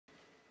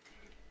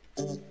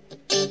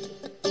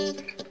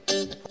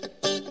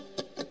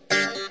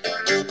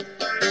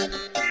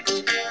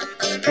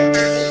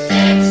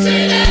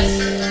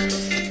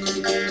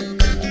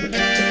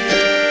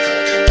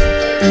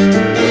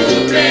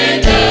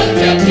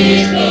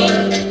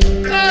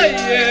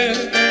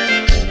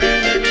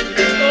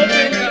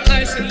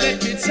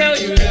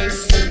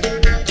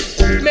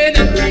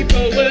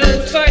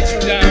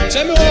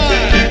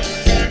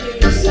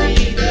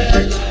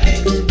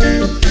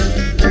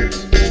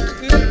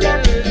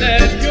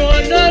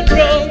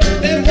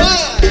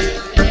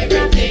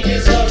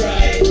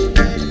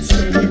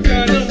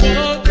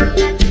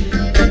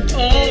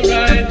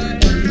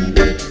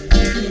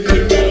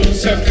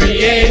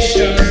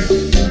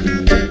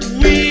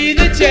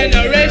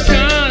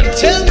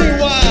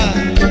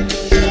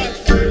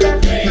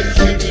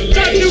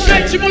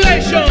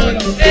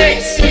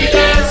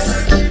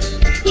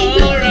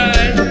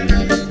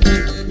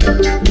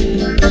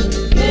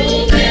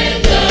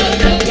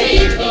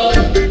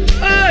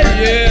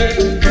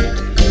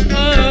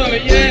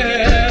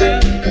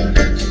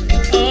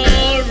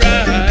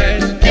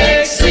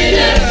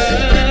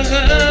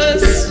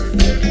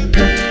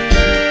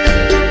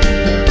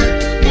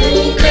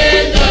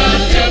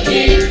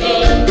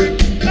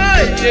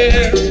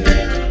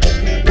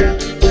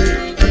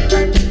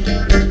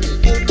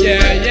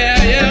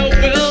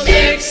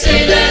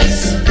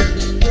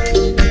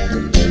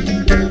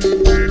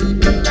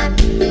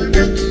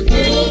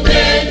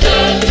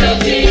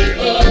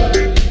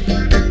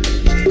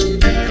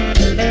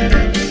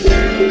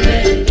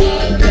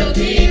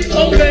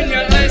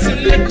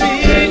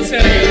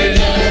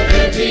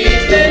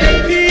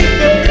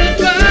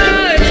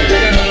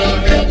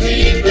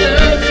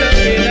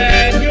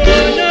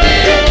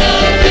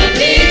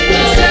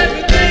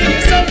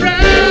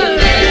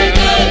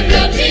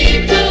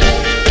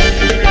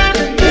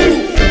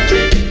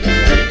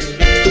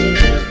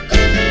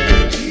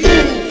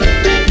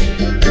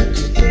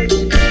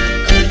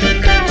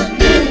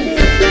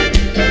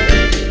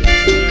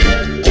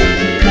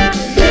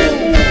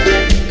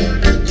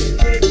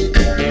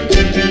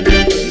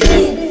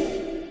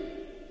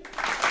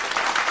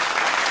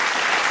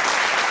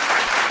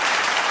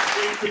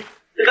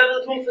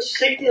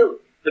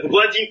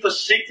din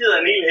forsigtighed er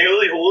en hel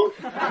hævet i hovedet.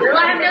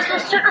 Bedre han bliver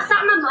slået sønder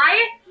sammen med mig,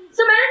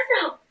 som elsker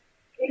ham.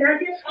 Eller han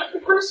bliver slået på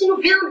grund af sin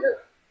uvidenhed.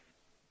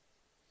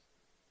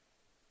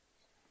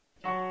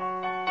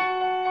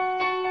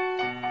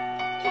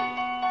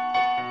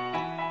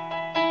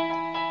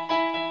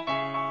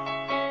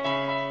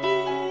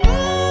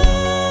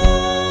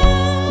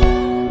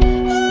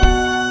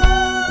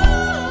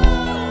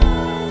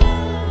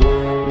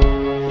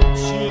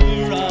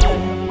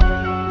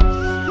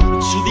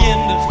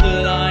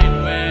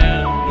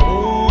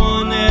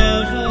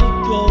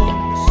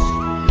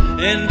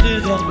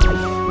 Ended up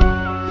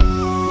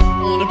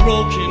on a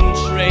broken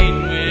train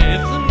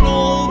with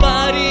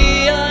nobody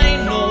I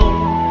know,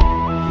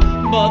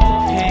 but the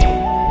pain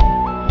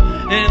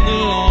and the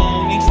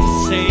longing's the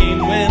same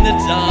when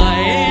they're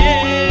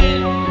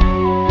dying.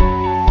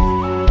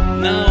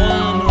 Now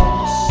I'm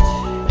lost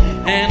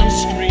and I'm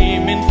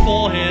screaming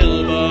for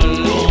help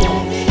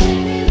alone.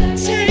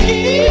 Take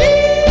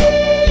it.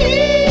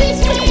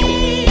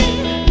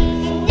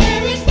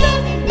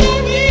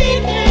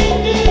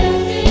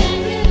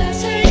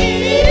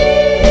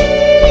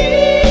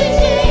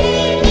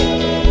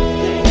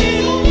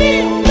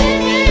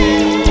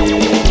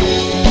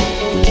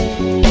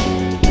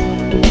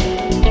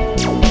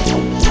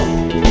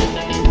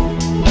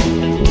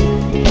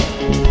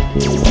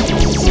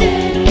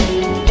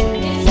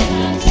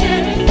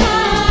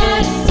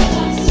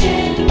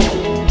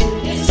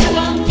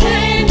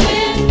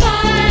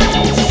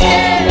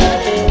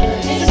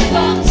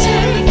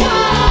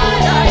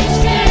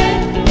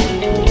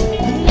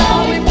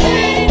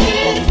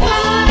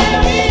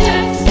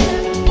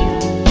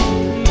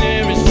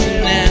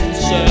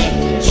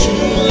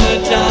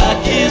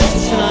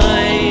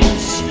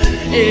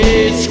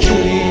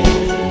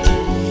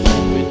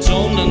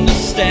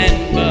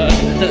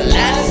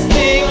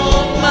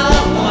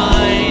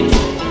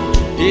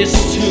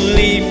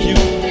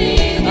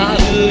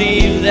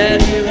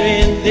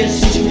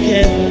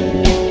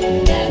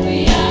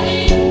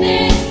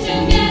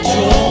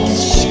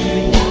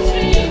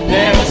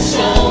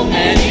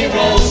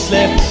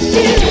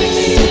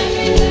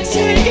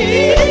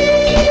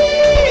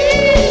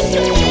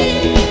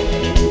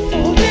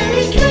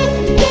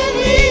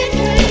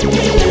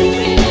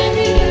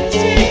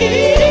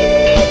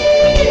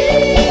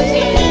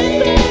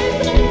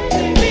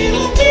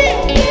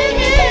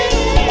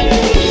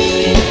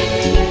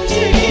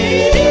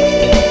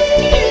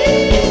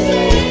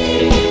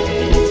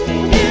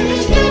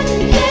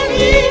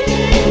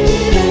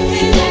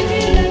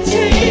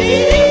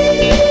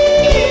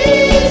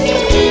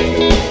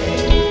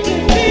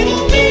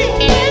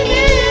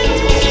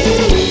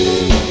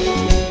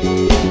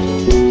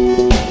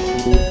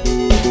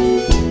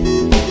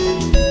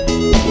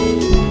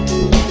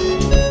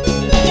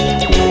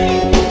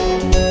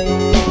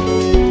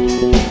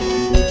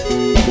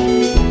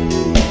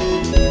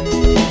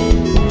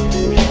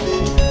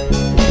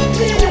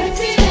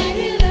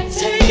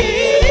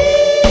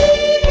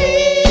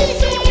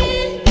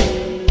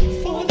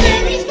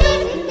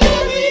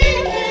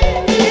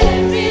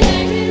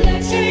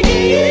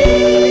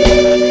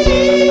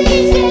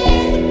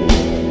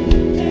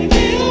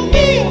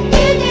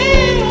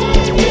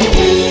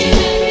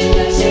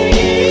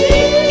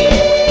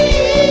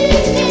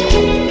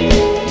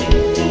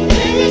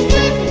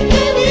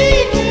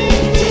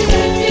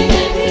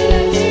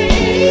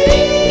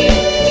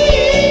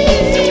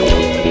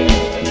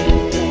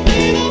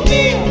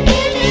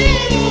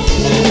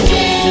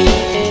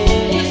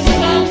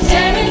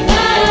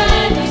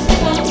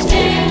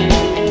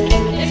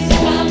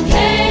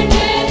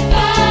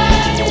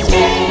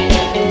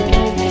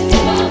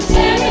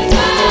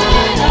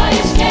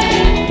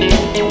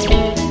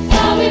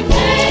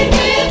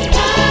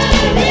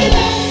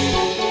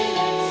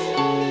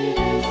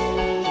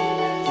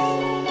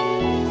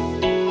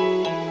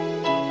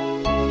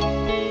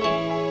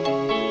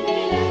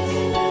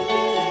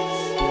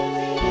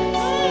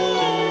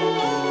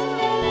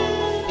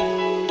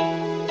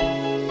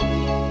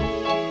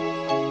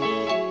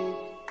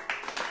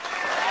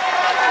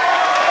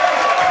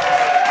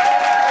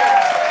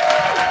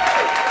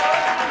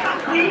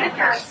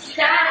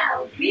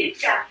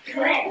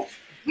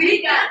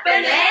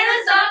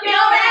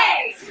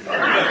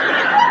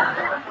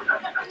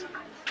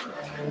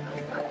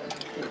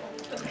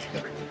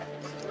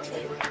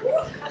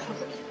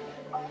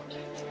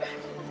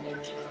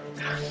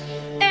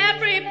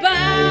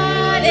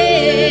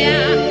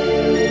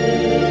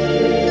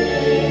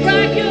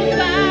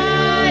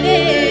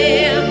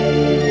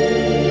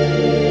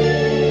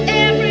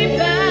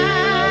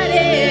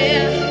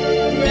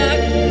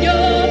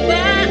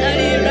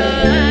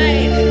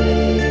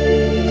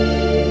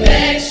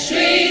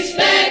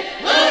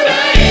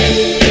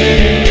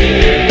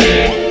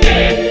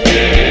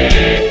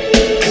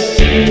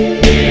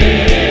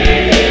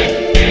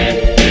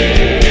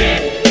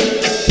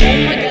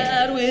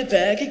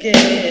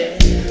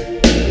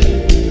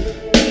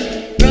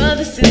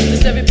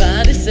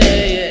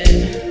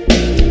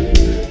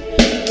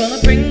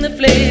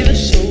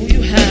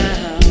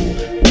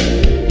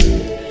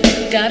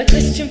 Got a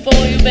question for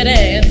you, better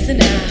answer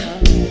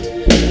now.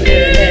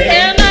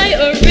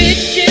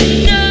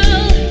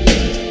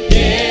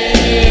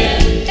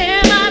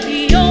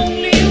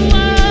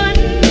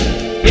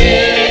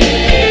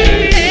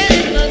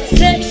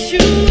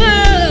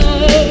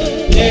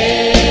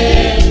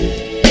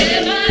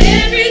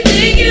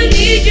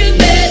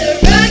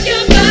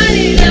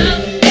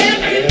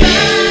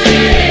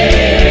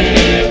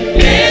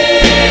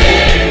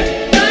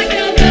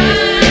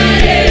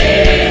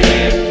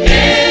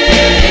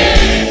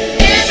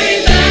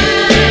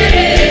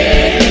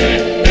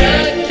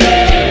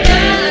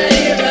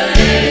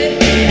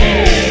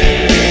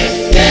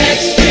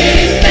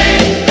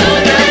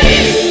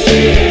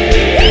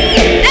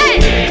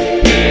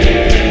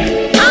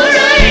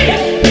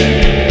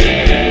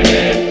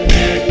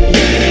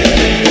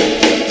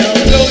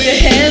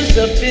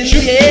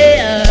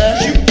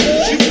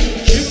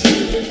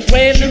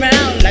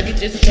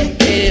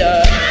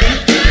 disappear.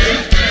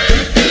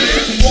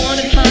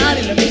 Wanna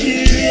party, let me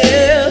hear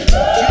you.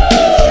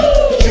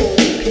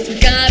 We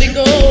got it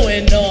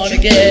going on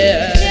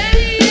again.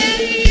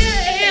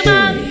 Am I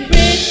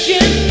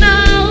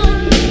original?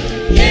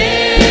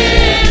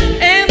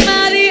 Yeah. Am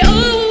I the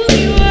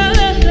only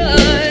one?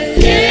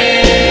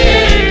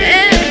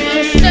 Yeah. Am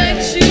I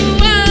sexual?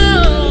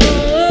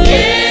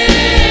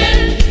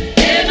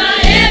 Yeah. Am I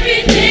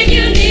everything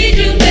you need?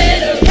 You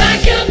better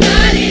rock your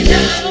body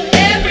now,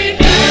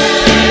 everybody.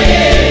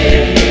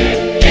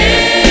 Yeah.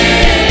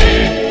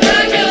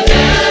 Rock your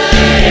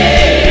body.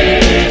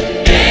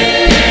 Yeah.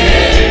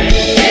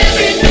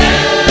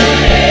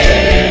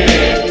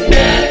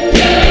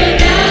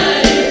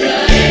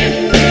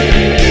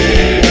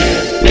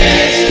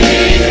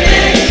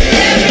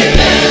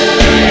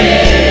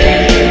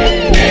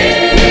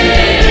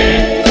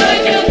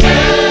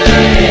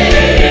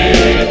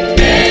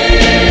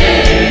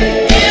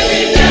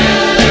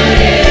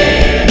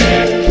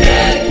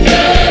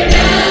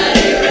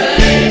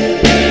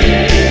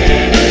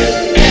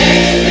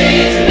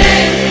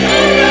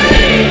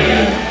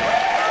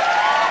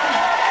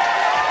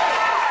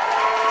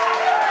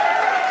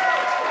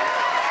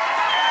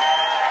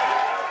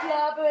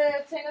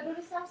 Tænker du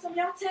det samme som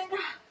jeg tænker?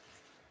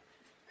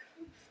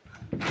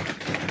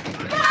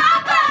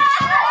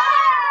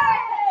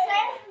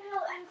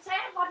 Han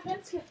sagde, han var et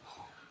menneske.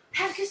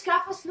 Han kan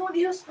skaffe os nogle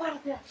livsbrønde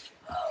der.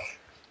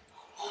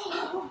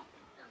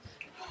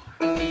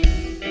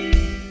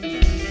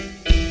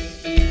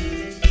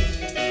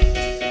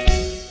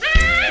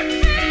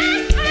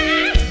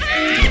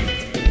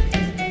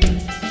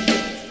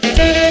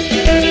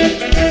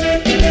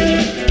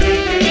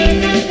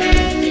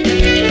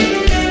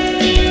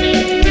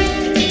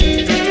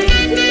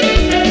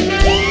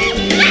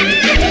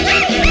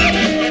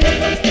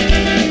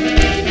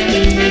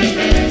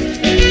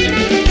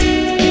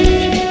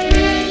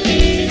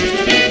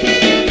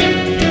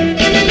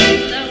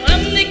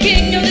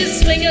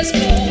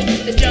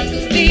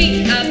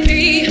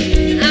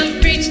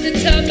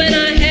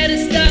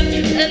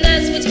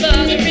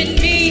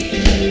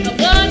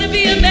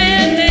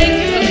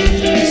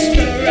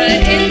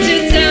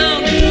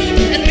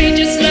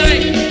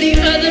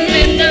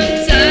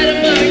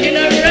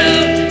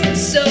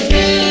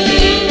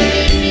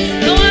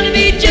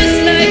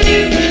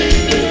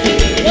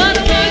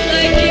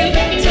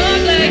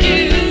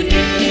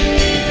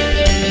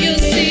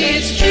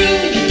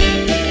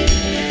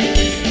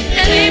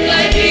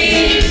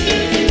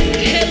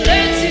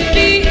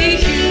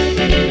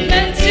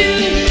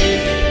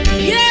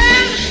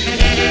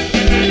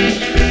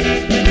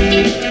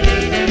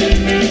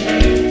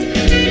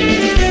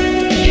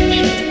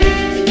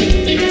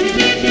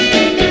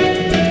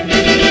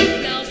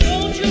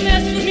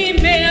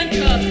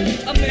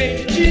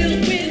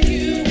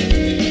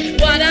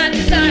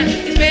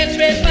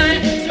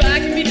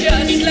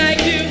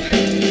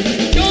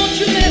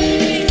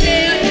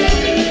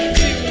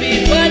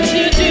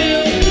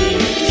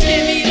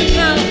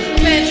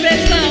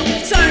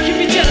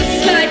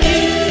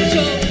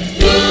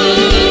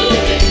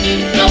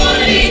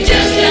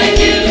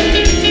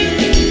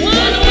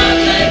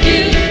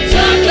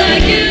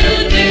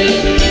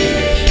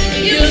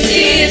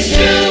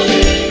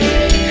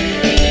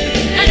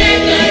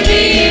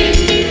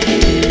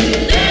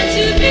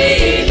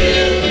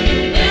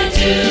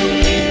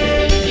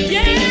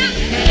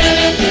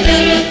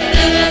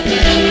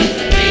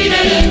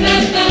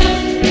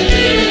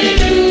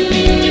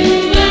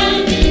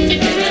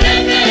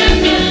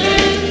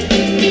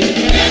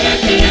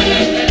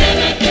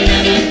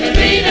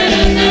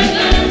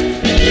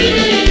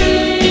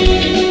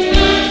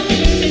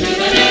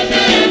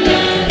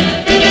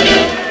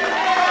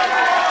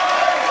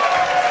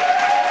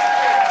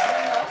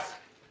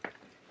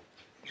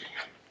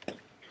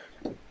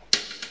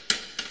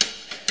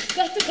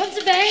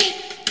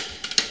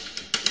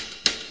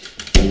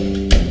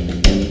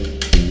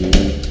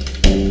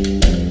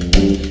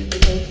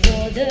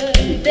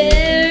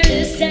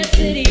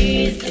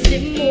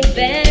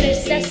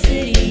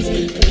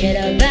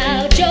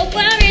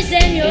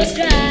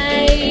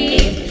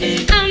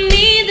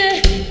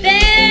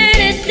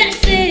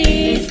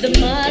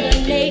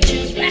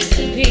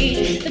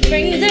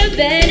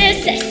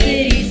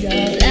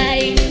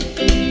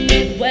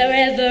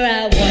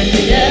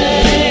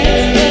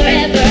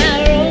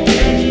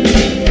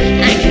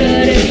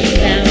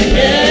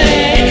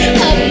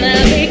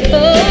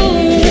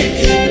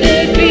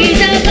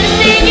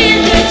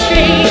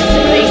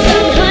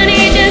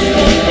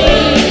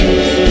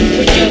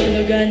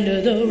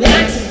 Under the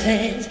rocks and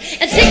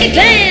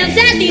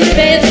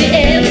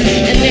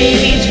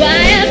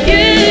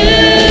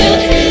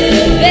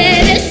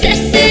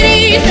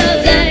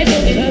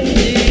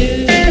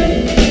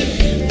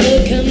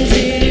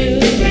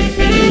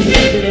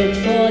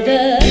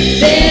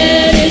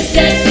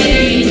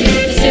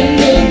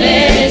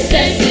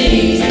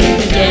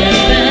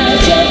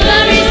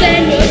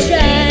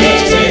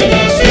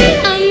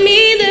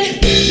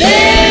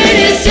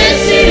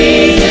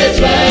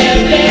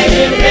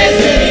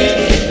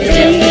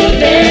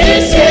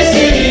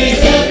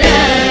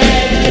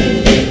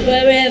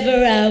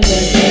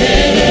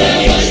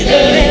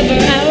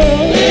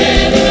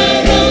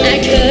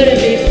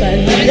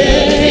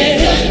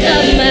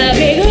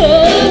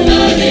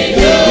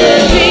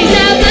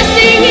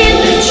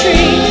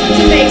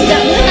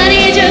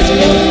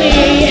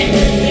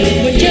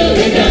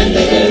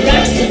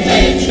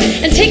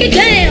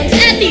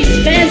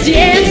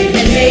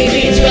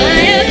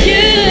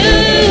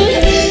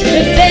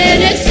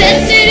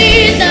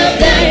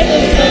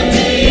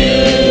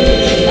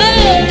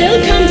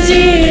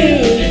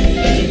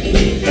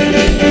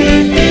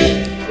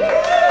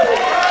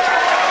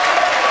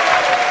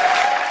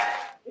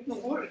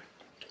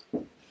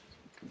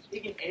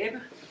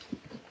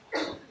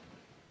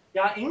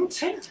Jeg er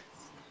ingenting.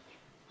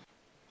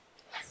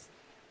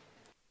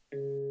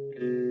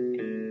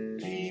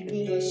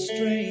 People are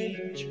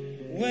strange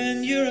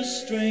when you're a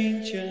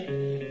stranger.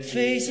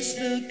 Faces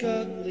look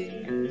ugly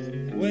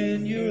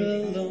when you're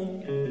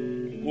alone.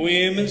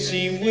 Women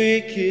seem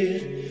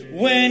wicked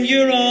when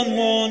you're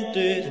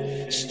unwanted.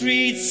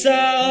 Streets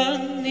are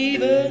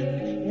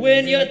uneven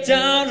when you're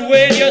down,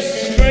 when you're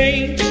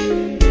strange.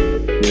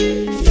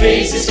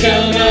 Faces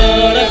come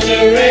out of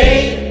the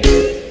rain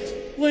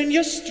when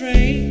you're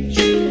strange.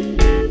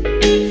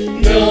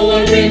 No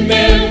one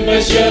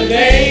remembers your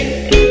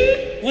name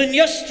when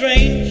you're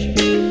strange.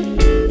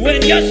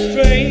 When you're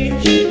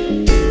strange.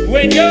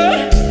 When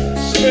you're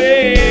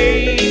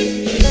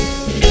strange.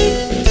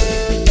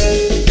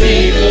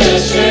 People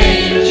are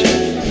strange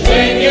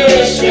when you're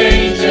a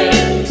stranger.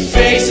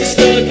 Faces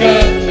look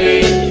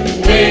ugly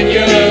when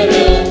you're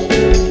alone.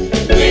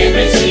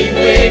 Women seem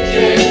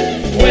wicked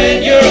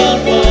when you're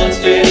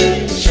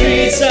unwanted.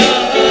 Streets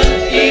are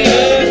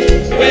uneven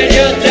when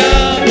you're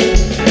down.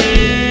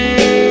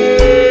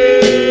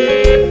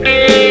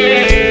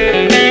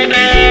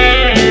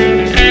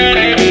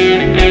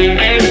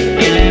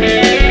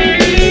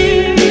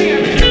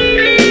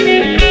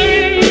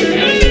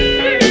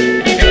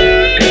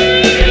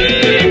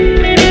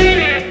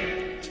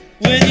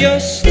 When you're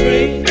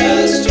strange,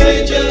 a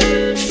stranger,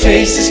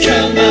 faces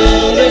come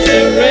out of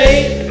the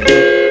rain.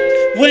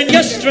 When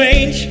you're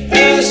strange,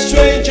 a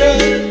stranger,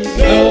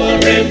 no one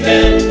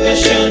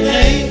remembers your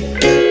name.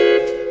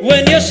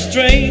 When you're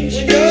strange,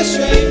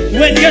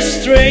 when you're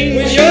strange,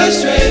 when you're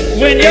strange,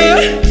 when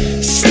you're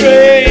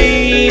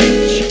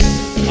strange.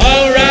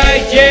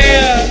 Alright,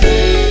 yeah.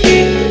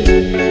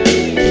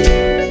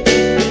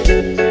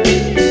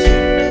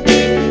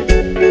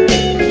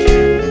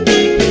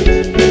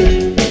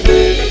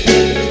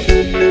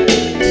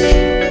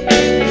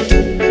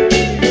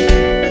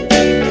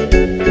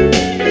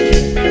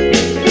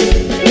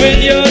 When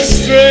you're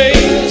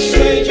strange,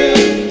 stranger,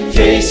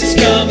 faces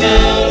come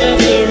out of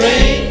the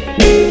rain.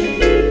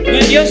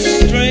 When you're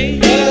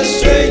strange, a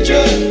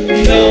stranger,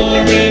 no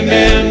one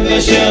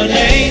remembers your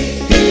name.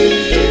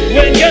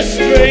 When you're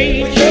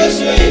strange,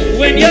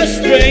 when you're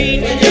strange,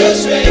 when you're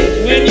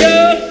strange, when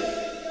you're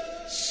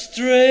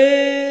strange.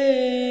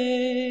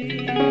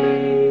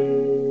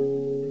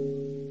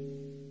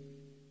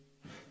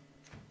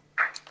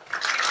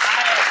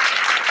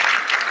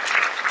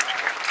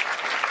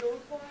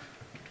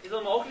 Jeg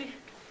hedder Mowgli,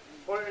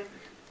 frøken.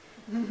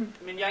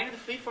 Men jeg er en af de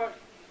frie folk.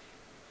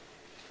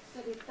 Så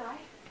det er dig.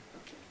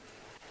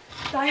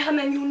 Dig har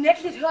man jo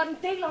unægteligt hørt en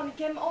del om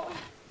igennem årene.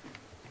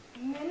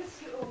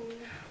 Menneskeunge.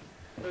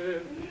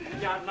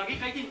 Jeg er nok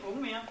ikke rigtig en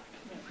unge mere.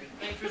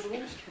 Rent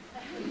fysiologisk.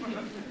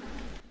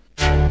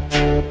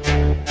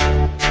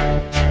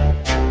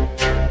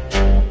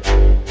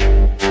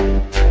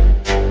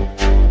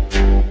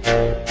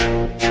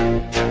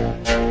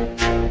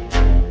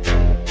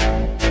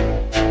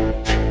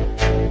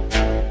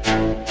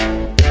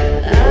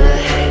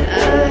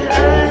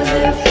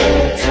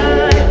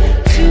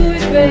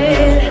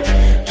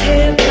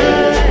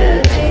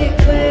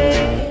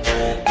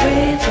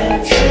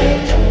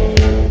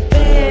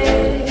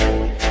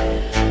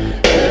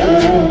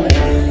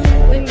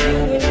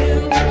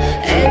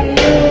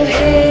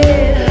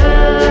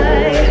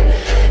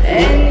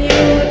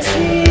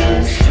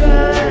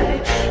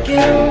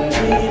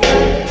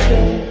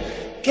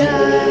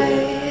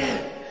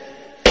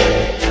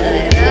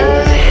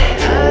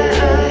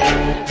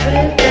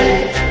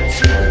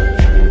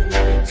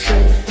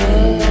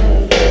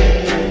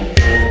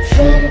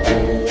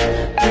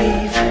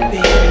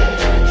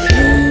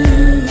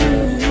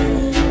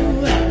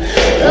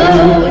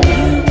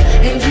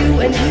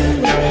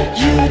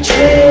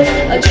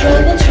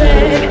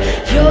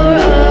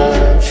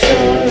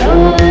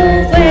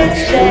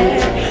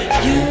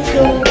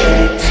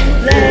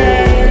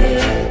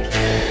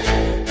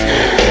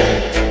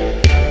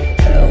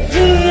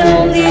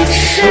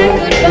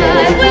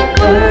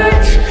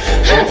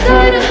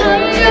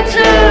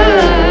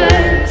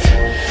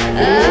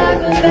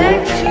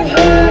 Back to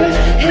her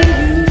and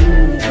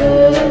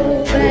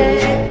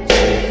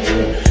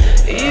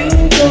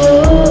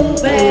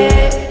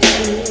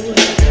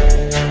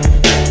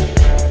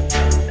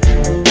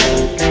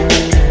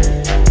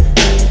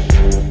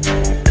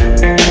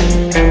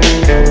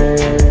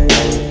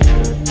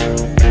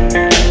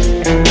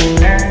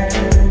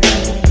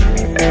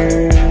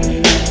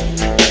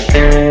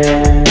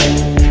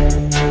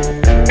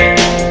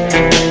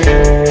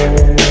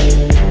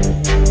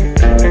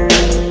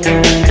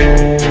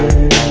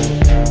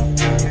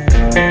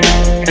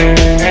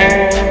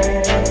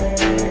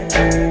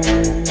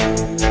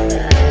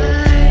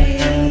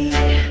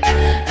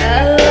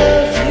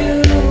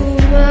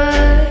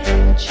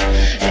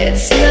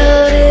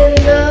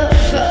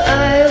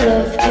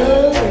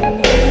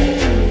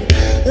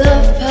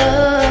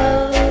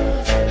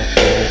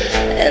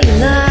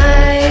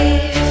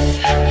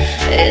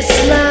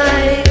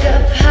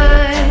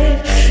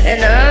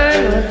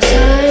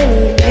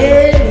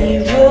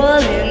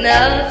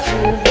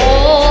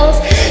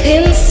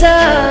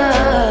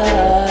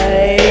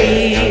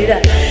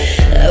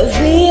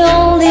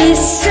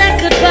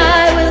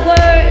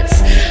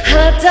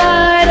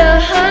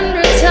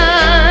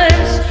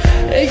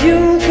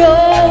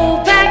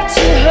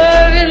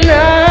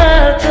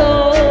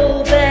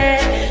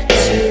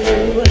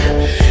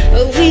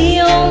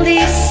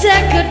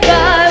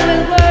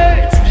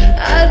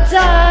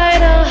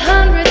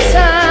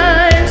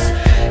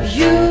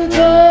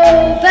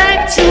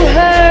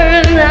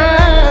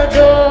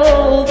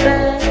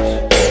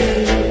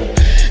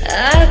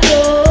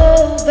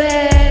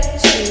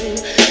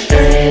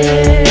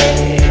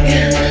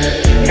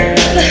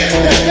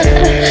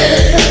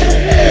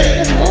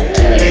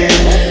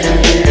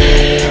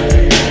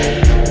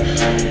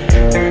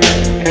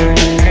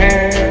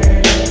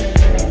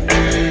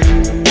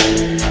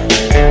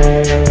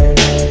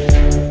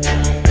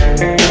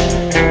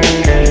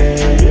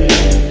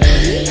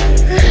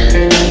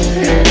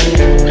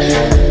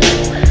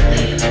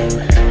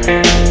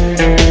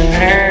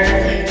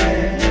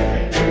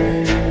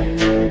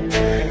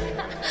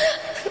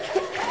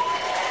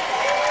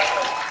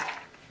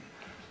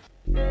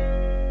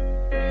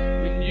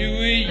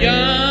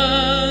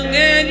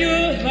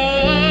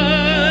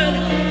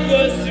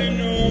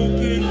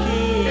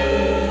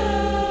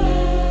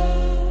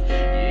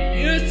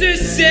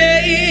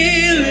say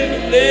live and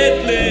let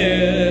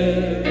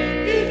live.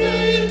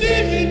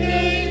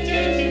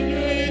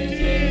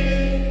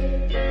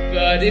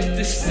 But if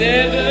this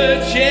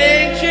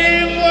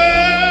ever-changing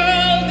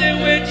world in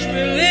which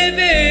we live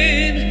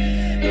in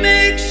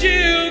makes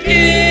you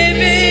give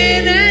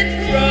in and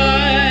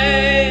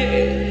cry,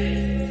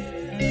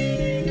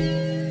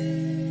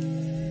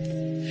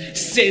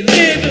 say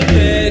live and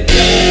let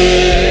die.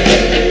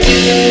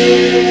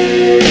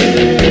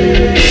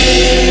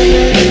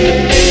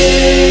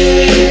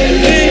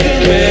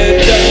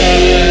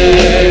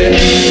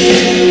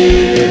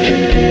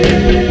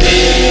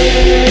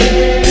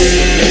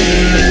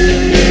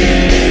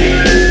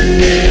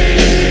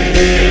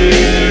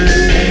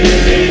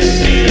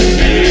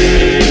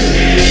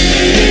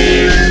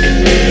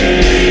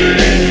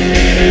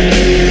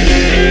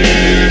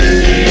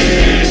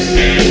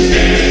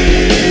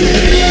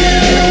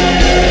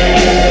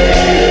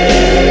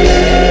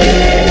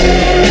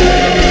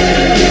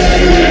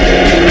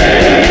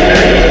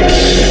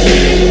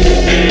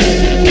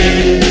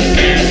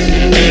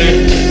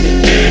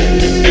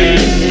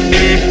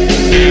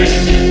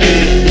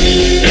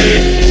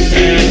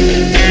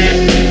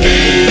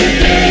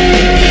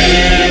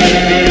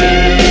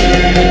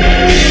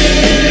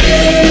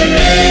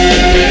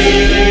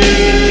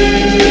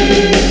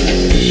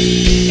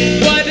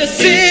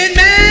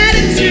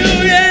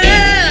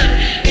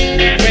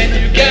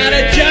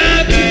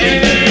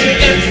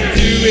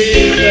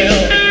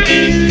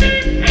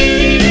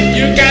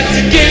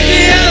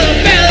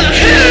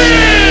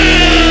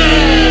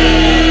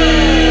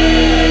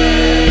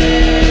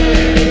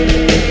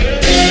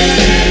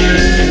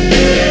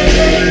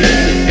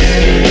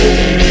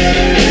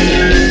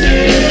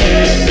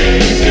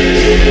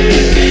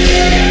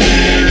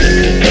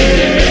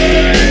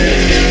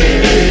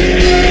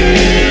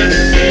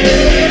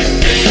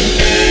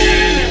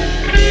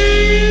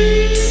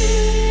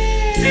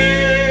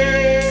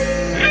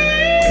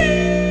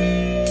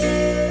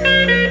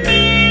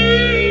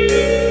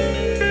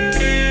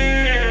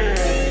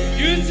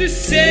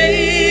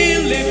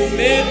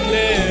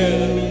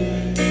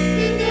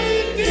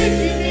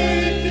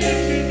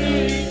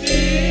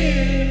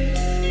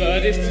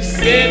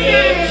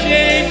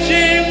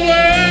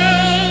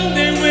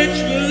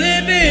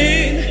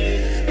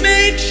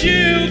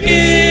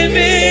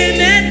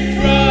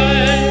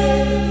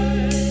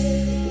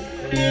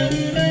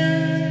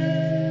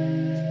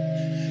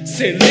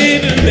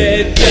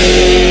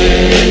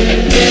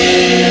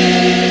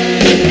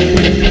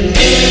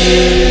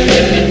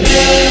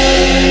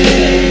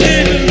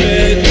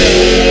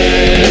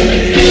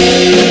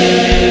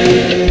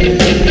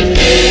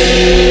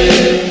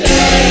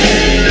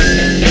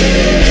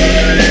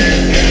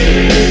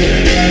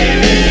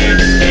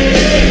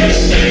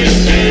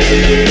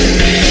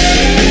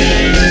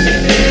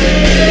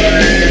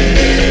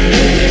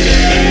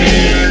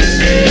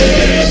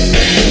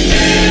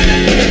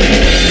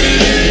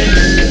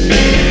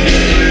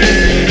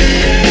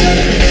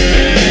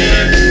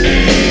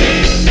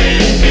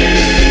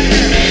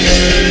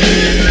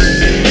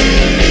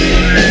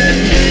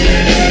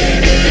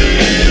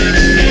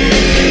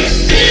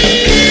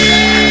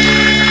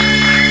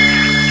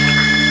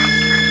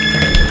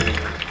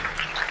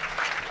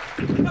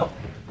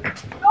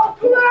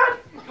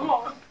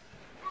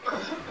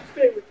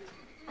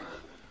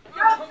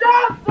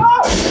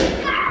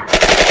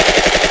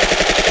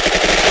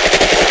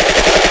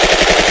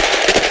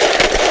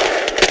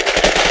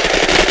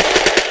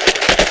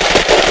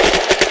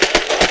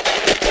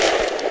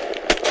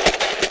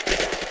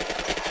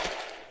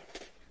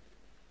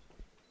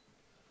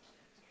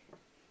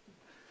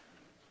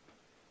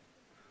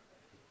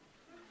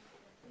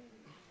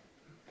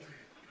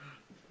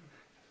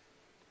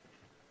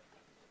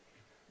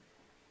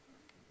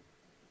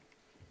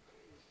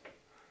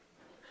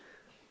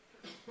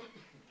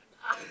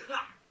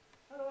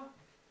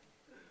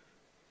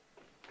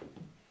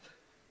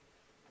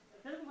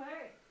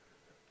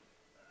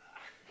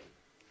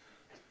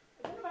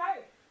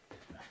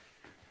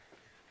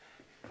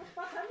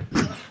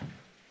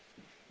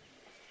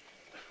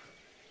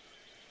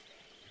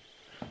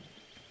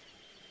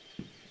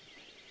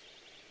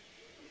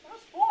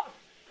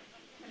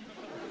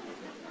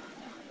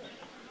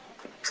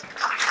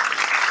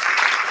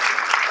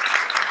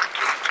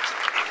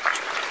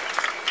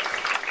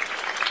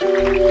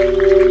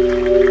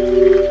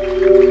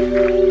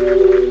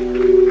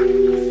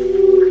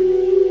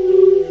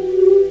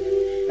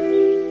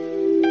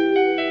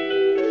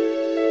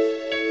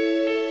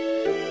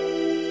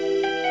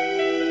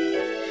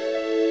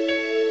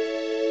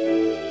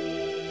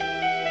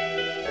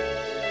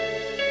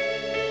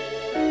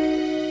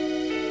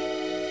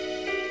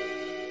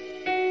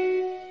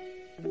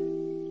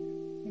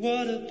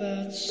 What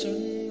about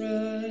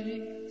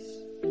sunrise?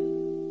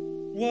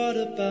 What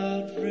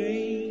about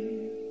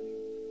rain?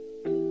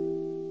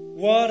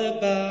 What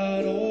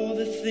about all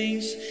the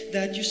things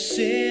that you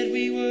said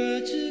we were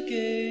to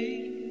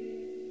gain?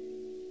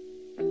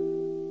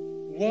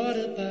 What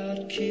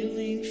about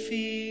killing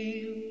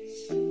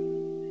fields?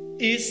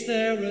 Is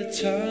there a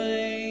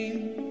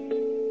time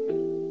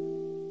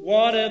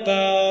What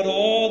about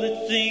all the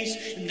things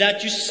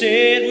that you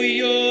said were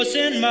yours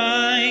and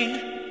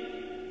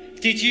mine?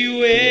 Did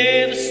you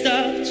ever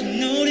stop to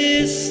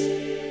notice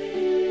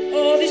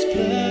all this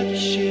blood we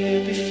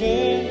shared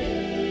before?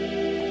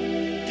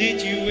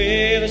 Did you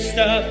ever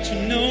stop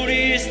to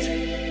notice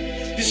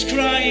this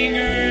crying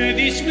earth,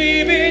 this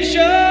weeping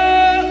shore?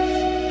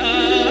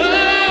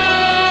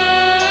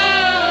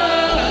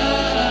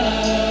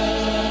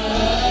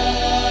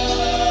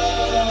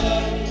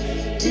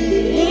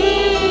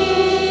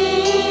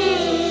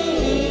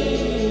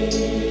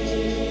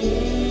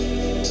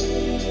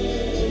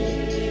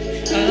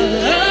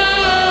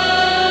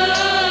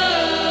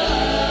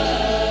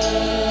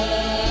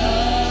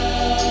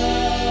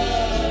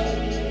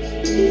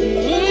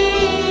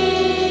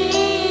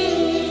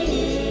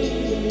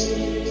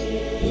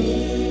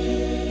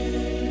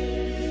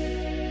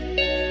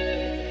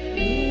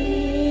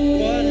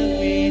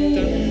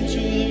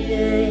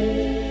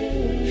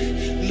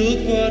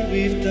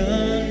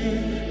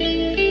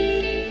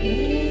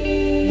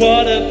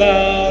 What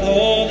about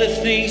all the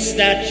things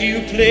that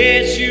you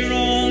pledged your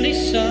only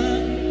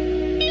son?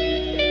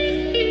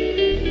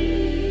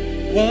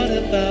 What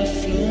about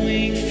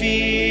flowing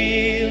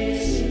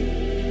fields?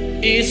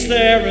 Is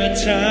there a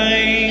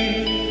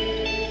time?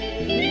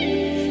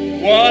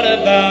 What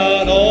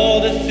about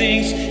all the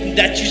things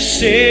that you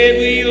said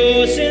were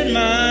yours and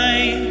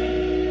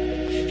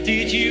mine?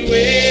 Did you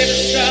ever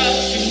stop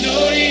to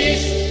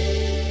notice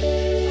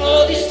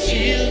all these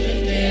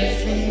children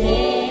dead from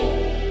war?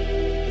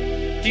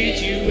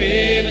 Did you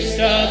ever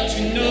stop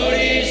to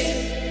notice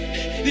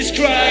this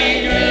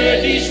crying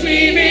earth, this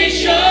weeping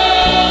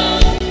shore?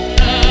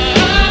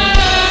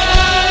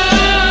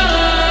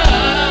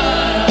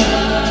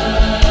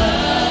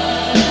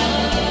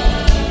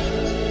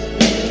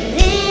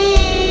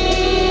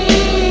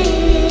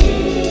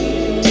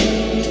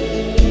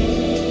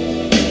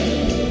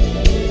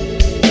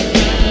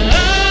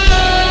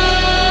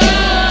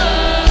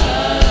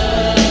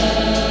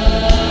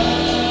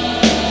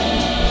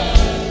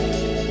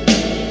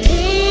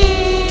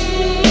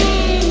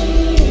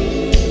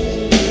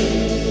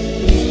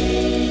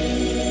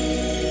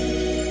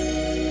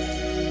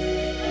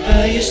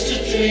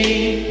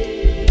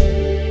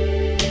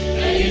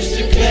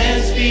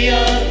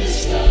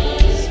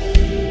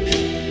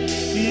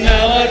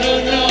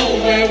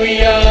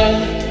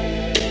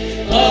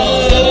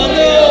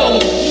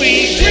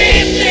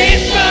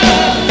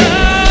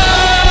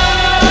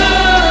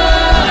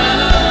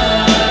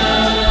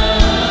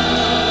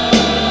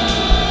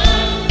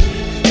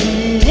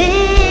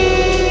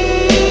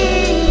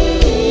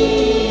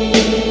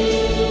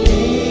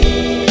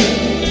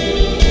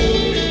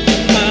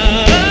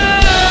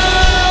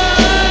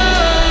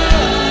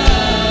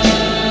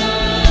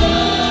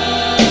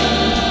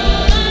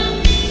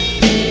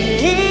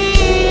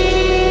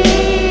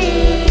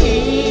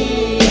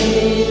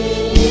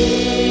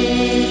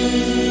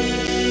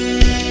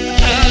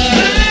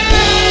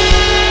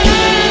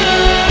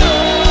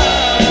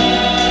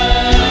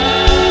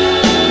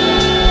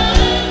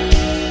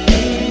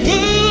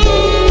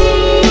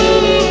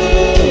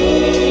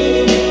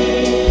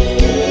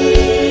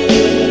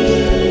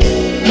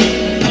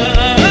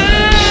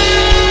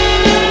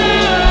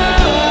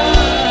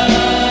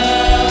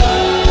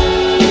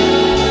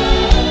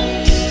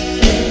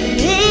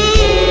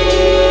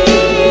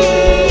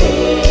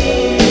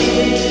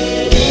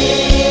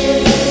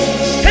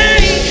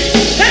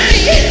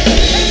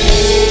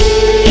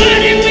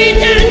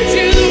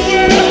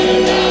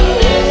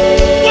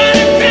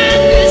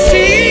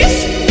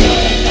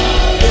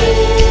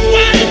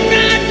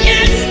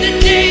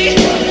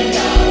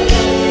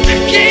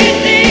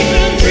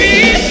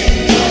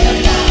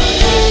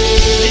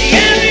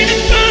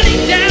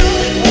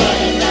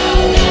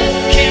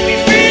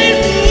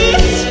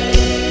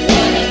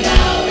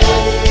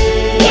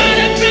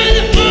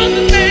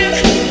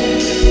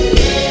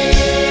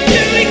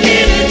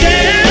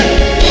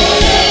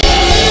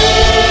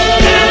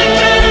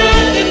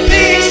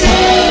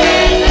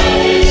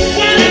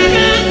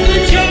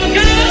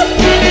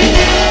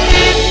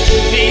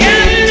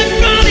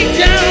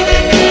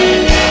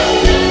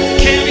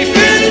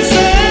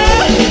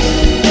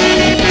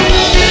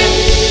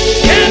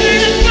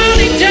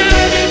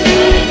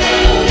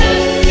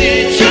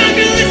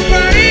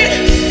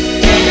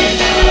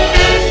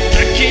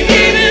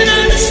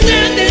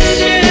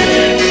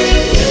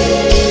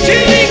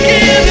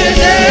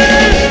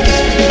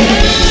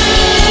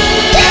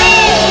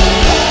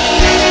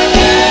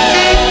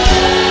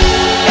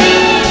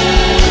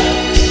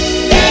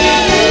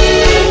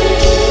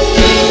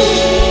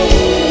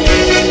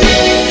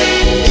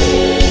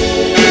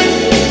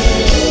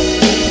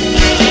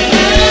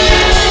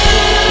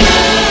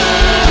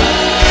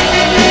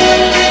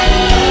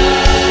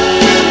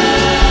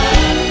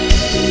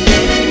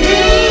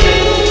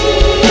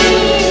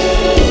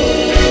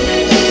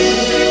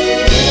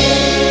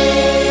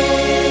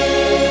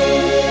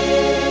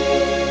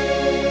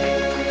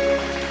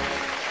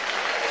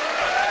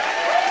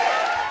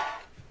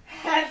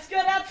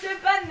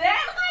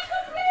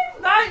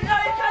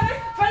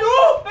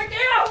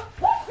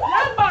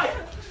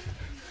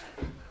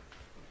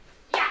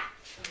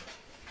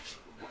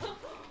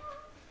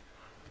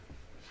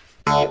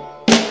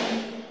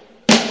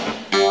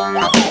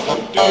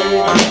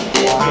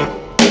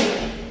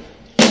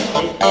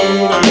 This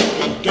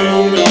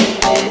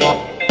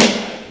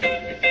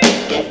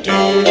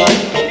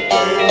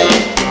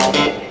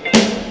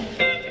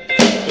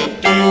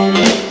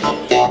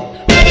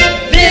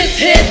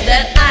hit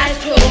that ice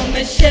cold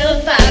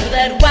Michelle 5 with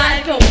that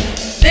white coat.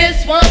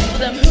 This one for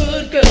them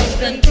hood girls,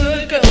 them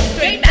good girls,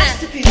 straight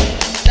masterpiece.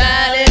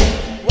 Stylin',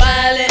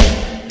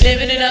 wildin',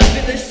 living it up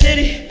in the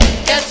city.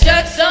 Got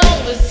Chuck's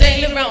on with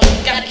Saint Laurent.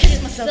 Gotta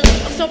kiss myself,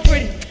 I'm so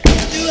pretty.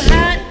 Too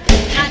hot,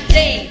 hot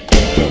dame.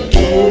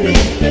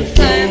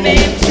 Fine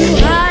babe, too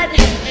hot.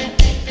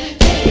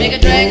 Make a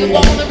dragon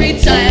wanna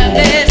retire,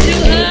 man.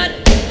 Too hot.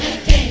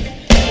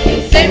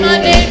 Say my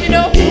name, you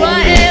know who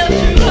I am.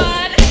 Too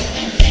hot.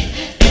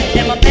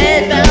 And my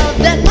man bound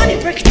that money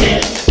breaks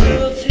down.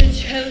 Girls hit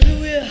you,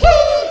 hallelujah.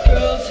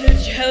 Girls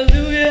hit you,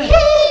 hallelujah.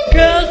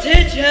 Girls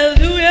hit you,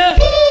 hallelujah.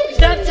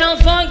 Cause Uptown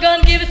Fun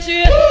gonna give it to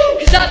you.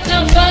 Cause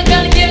Uptown Fun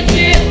gonna give it to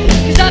you.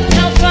 Cause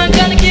Uptown Fun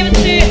gonna give it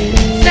to you.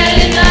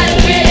 Saturday night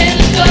we're in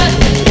the spot.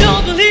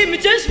 Don't believe me,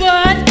 just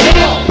what? Come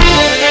on.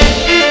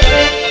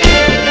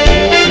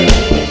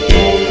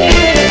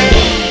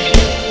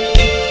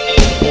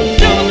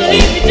 Don't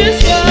believe me,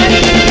 just what?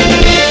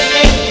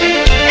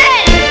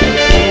 Hey!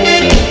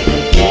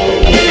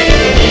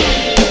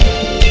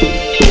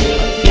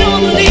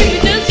 Don't believe me,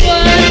 just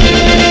what?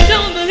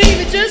 Don't believe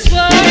me, just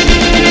what?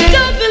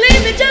 Don't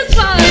believe me, just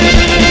what?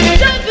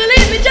 Don't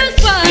believe me, just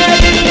what?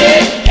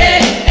 Hey,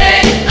 hey,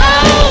 hey,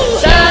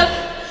 oh!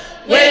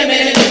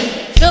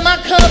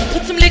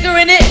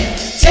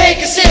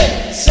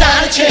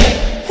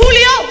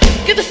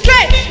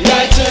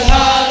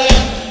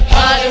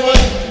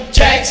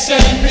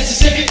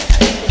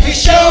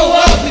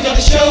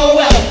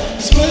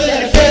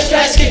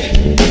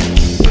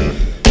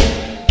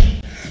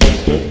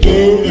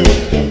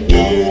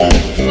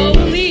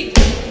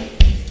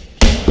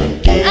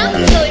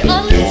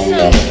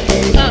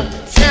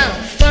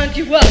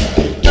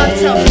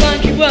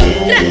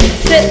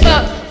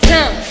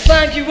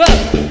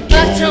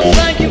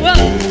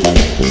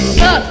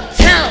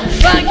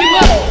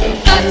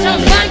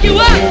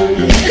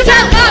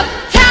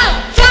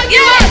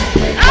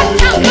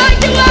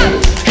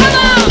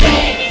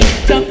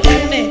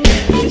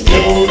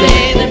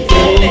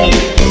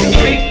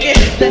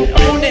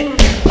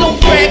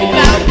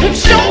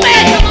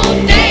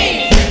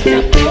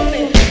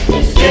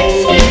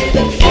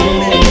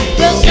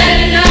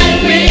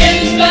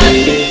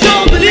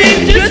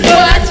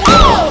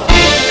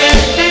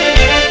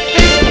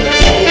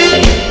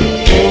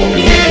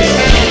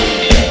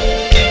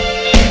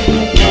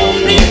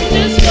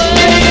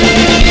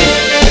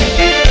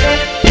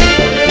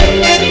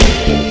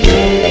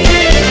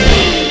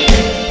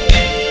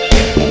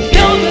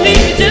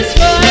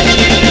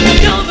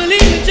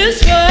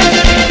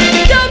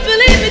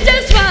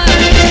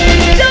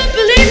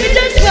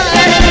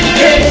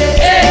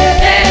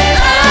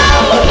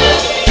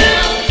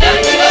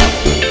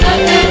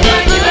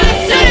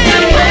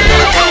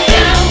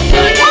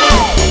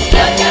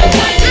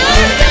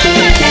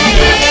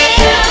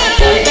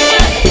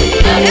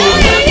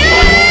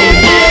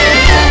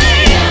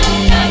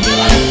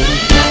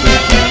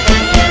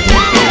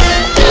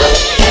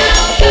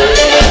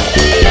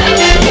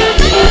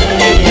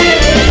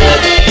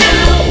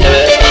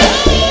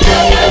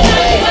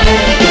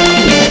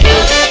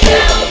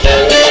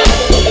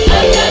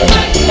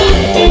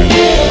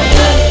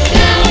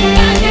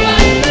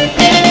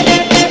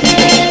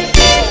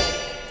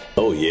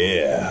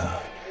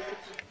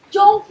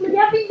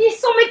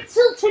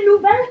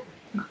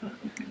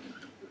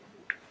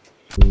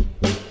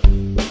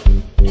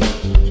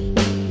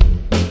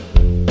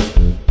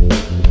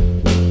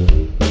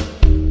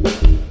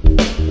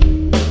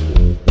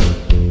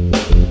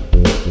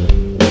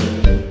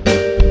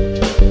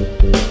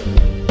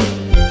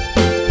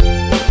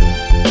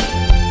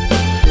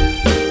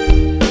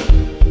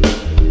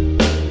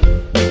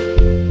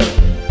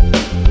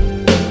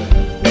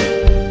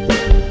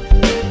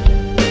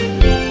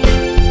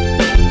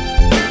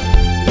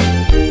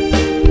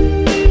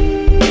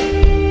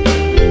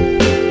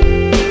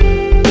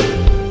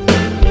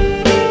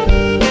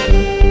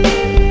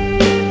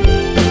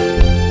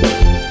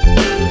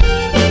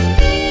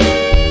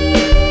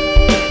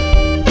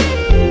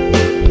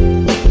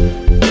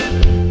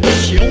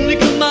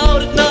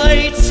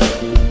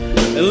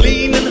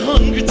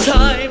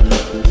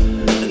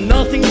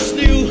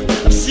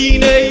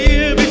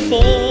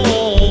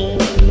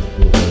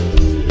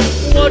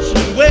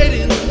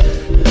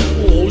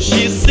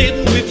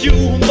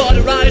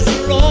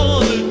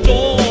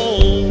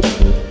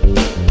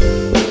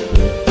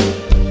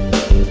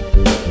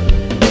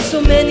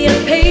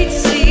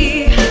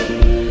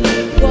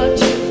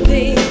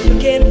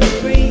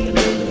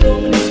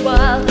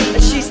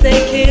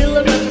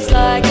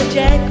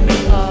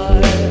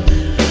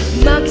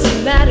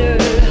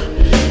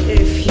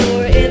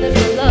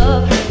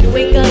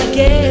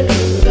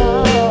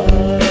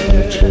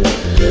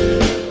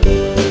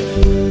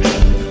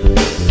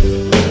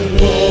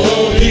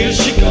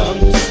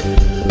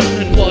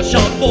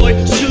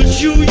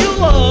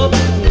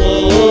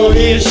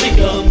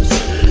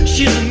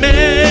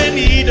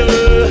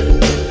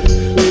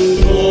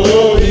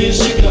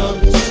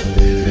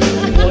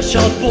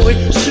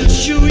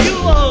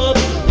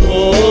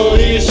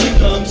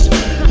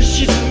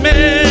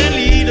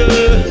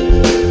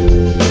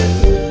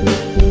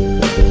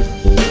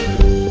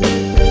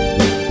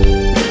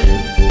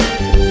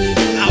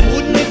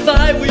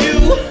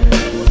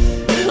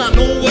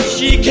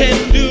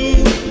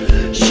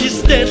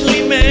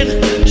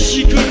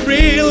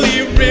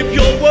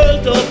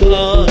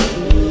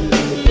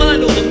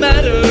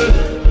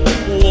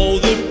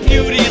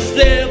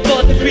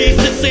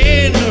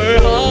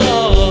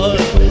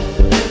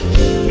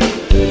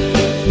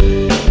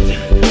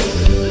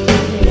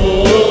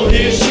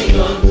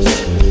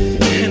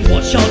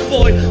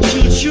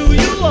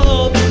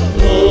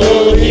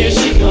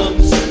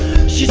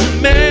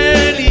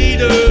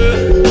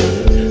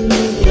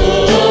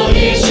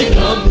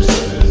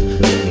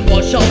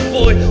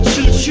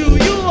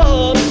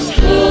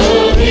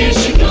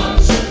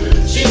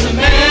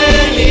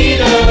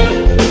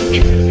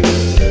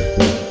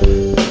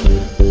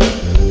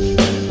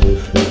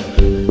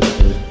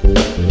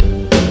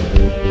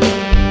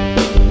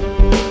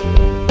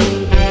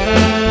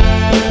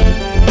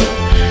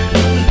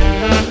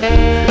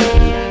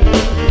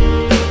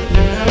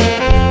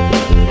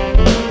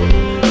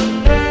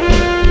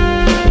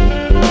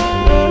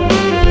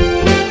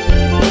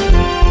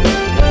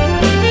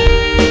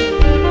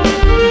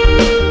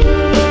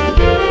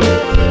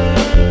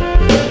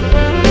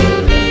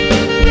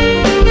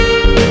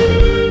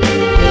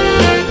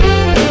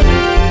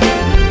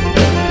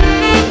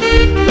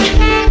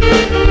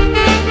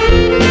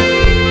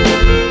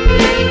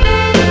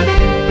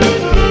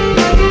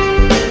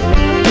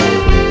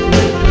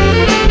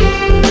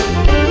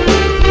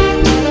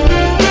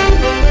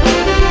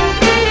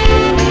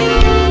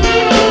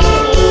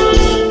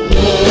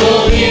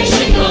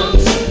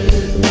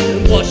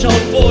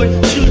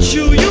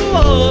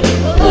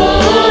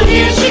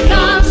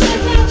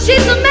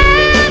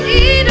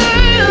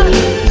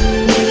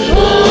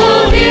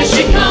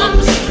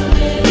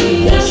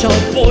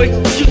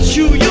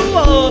 chew you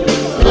up.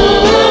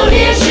 Oh,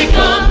 here she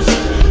comes.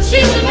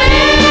 She's a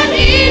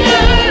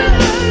man-eater.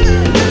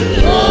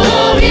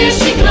 Oh, here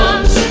she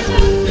comes.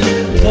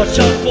 Watch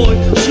out, boy,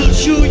 she'll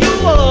chew you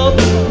up.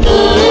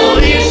 Oh,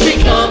 here she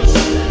comes.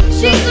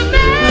 She's a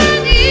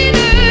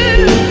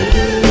man-eater.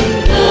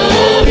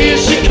 Oh, here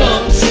she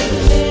comes.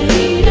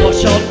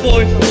 Watch out,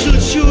 boy,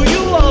 she'll chew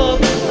you up.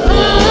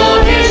 Oh,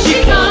 here she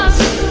comes.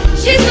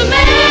 She's a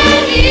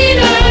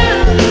man-eater.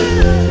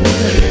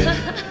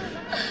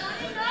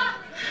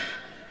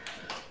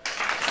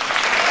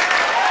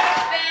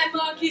 Hvad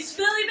må give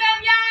sved i, hvem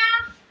jeg er?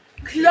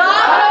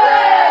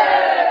 Kloppe!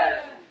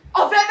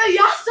 Og hvem er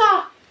jeg så?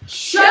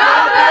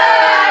 Shoppe!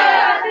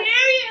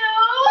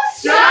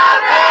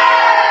 Shoppe!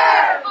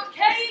 Og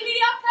kan I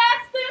lide at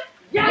faste?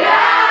 Ja!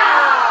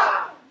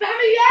 Hvem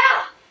er jeg?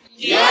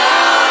 Ja!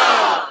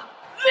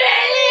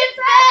 Vil I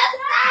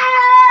faste?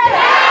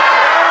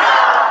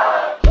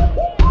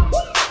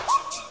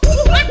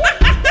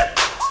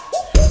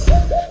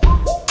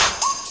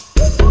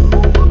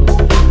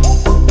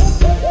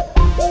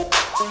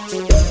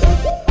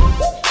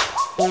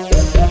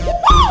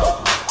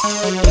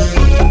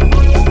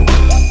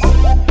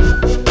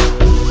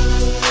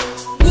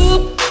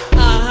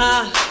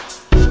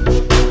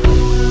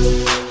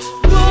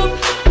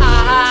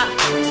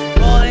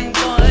 Boing,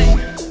 boing.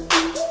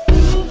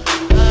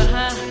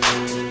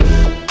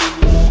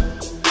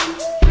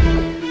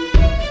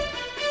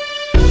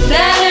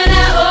 Verden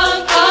er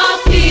ung og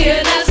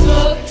pigen er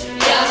smuk.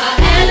 Jeg har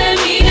alle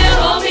mine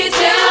homies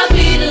til at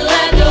billedet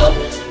af dum.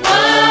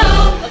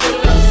 Oh, og ved du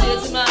hvad du siger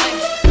til mig?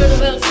 Ved du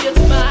hvad du siger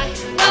til mig?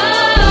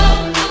 Oh,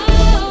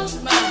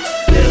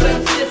 ved du hvad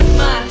du siger til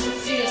mig?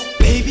 Siger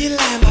Baby,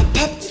 lad mig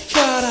poppe den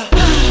for dig.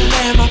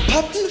 Lad mig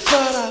poppe den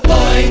for dig.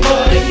 boing,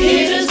 boing.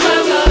 Hendes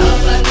rykker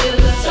op og ned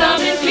som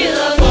en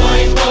flider.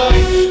 Boing,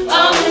 boing.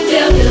 Og hun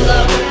bliver bedre,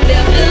 hun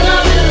bliver bedre,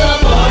 bedre.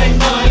 Boing,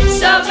 boing.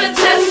 Så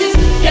fantastisk,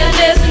 jeg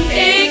næsten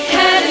ikke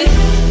have det.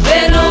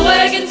 Vender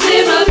ryggen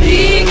til mig,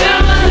 pige gør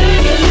mig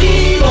lykkelig.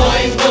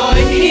 Boing,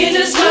 boing.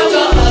 Hendes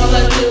rykker op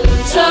og ned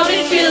som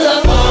en flider.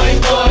 Boing,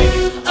 boing.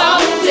 Og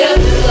hun bliver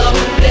bedre,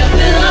 hun bliver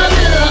bedre,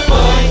 bedre.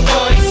 Boing,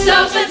 boing. Så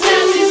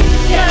fantastisk,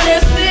 jeg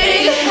næsten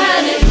ikke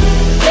have det.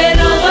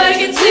 Vender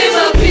ryggen til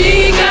mig,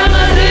 pige gør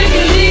mig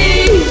lykkelig.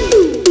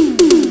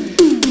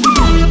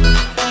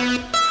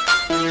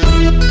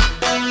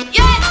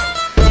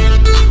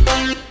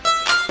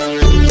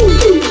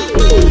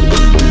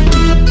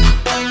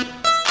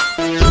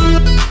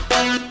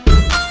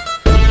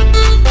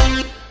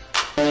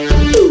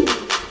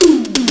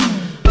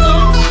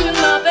 Undskyld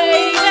mig,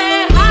 baby,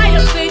 har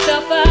jeg set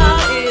dig før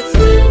et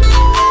sted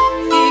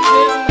i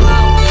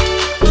København?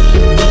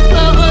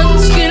 Og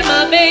undskyld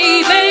mig,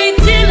 baby,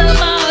 tillad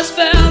mig at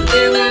spørge,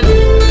 hvem er du,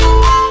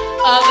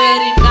 og hvad er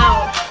dit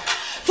navn?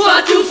 For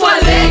du er for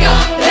lækker,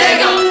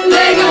 lækker,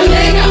 lækker,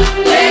 lækker,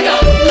 lækker,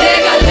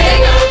 lækker,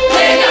 lækker,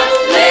 lækker,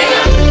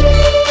 lækker.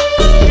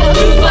 For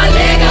du er for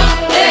lækker,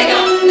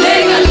 lækker,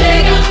 lækker,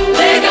 lækker,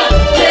 lækker,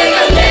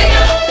 lækker,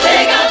 lækker,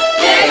 lækker,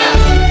 lækker.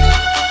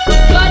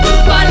 For du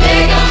er for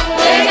lækker,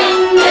 lækker,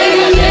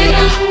 lækker,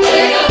 lækker,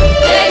 lækker,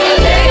 lækker,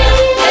 lækker,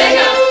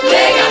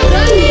 lækker,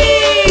 lækker.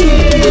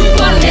 Du er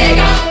for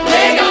lækker,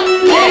 lækker,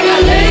 lækker,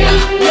 lækker,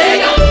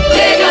 lækker,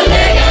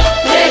 lækker,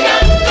 lækker,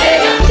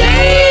 lækker,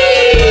 lækker.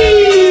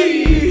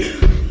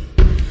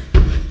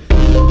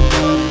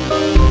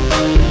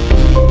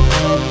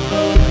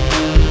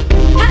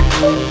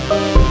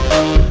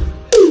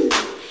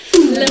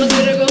 Lad mig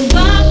se dig gå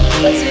frem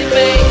og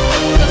tilbage,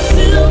 fra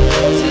side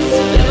til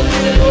side. Lad mig se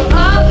dig gå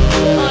op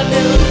og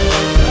ned.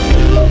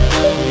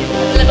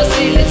 Lad mig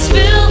se lidt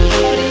sved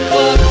på din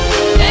krop,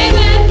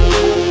 baby.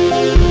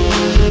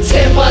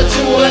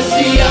 Temperaturen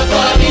stiger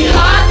for din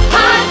heart,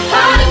 heart,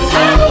 heart. Lad mig se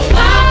dig gå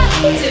frem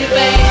og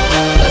tilbage,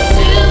 fra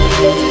side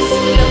til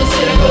side. Lad mig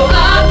se dig gå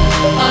op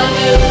og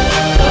ned.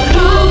 Og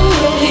nu,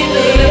 lige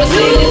ved. Lad mig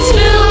se lidt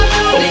sved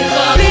på din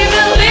krop,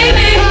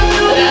 baby.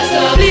 Lad os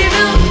stoppe lige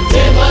ved.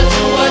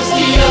 Temperaturen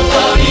stiger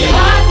for din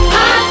heart,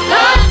 heart,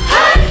 heart,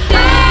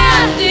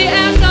 heart. Det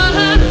er så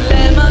hot.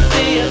 Lad mig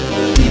se jer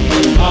smide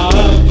din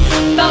hånd.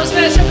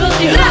 Bagsmash, jeg ved,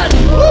 de har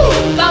det.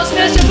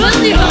 Bagsmash, jeg ved,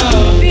 de har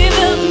det. Vi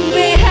ved, du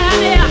vil have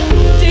der.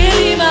 Det er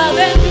lige meget,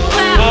 hvem du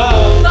er.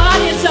 For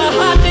det er så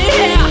hot, det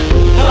her.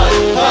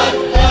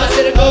 Lad mig se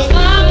dig gå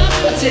frem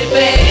og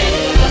tilbage,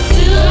 fra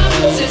side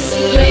til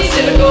side. Lad mig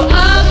se dig gå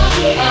op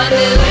og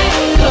ned.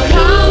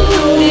 Kom,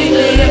 lige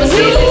ned. Lad mig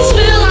se lidt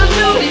sved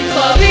på din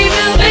krop,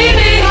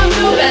 baby.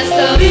 Lad os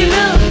stoppe, vi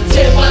ved.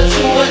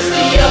 Temperaturen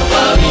stiger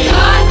for min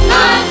heart,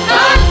 heart,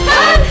 heart,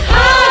 heart,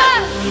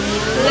 heart.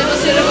 Lad mig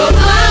se dig gå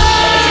frem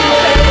og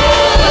tilbage,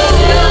 fra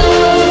side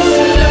til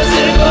side. Lad mig se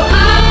dig gå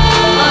op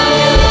og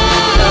ned.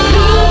 Kom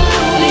nu,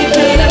 lige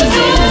ned. Lad mig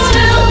se lidt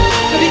sved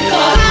på din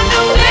krop,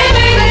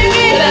 baby.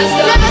 Lad os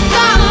stoppe.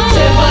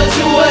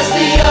 Temperaturen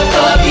stiger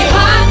for min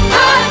heart,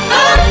 heart,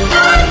 heart,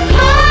 heart,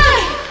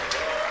 heart.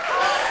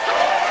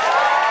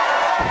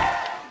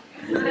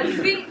 Det er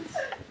fint.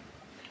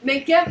 Men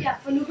gem jer,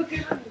 for nu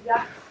begynder min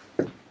jagt.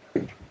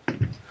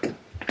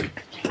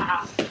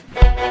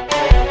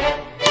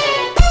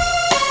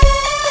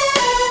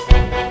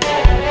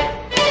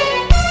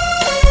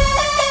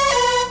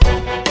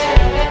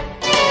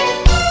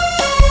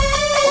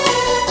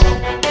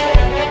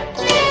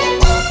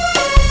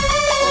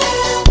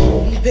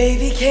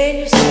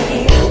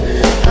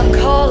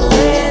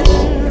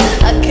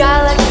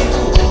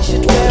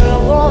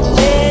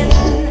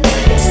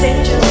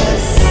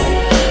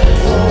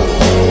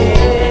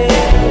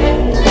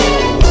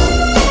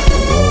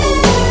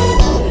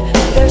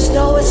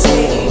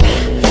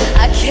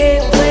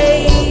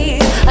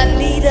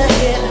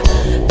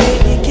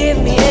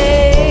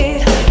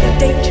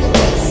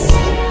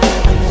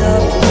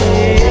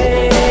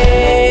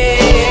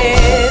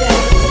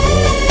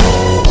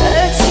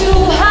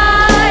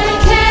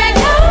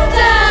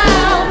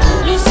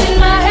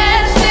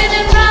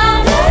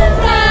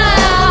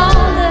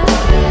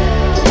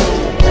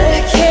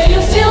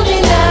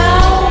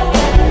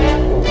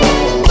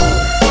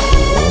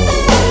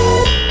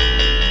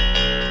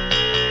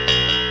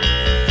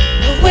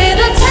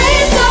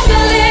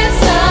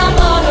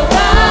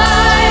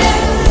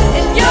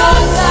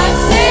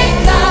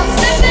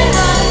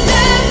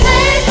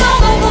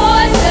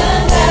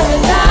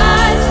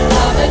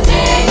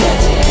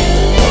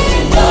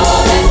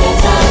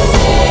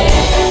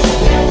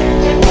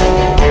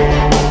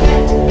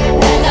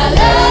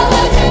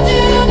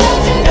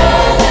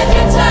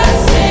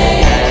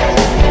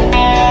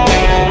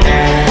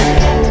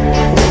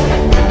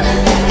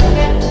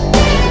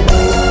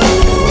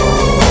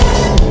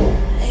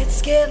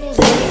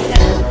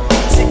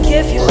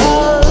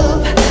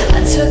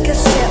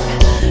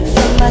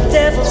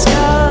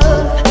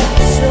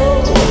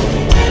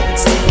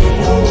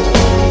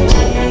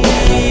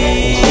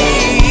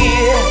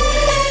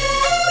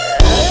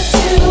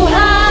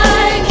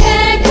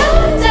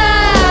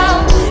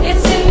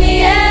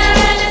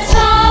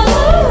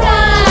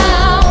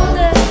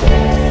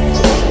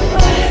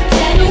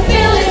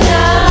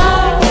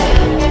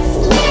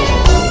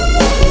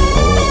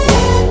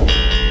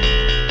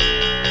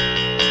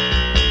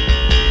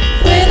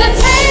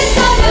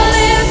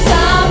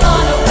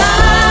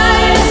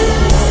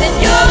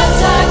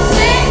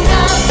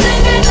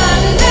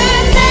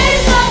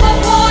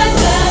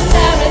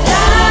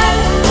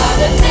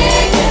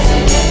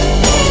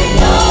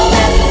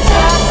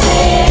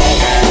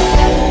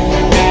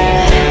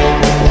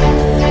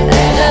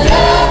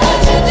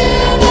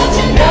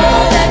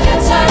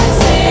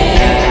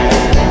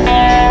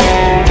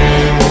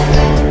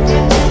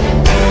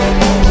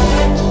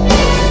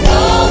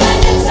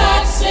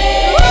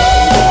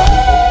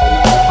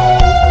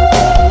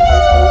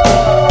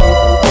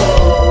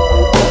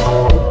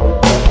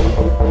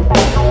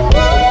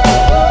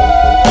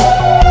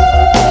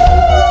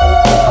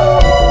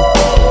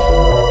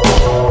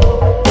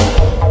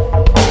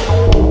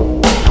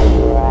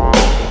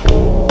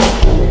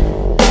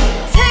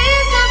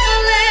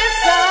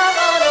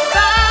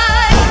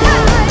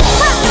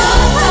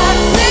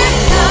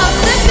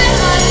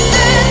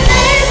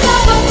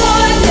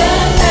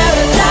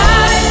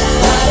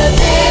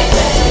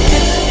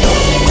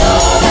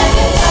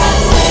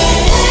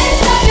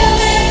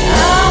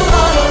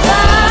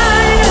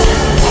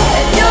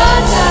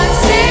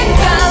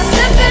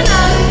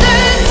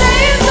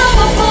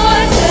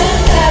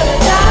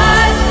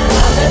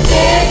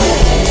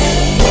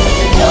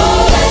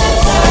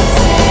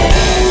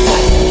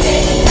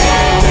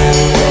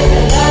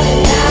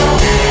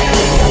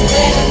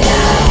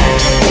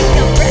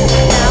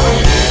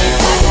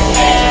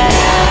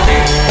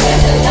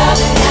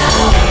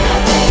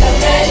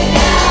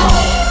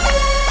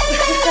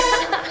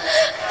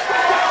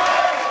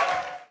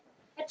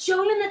 at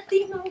junglen er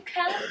din, når hun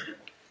kalder.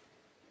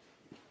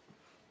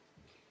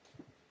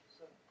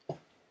 Så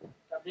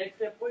der bliver ikke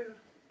flere bryg.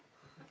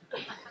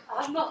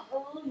 I'm a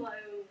hold my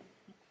own.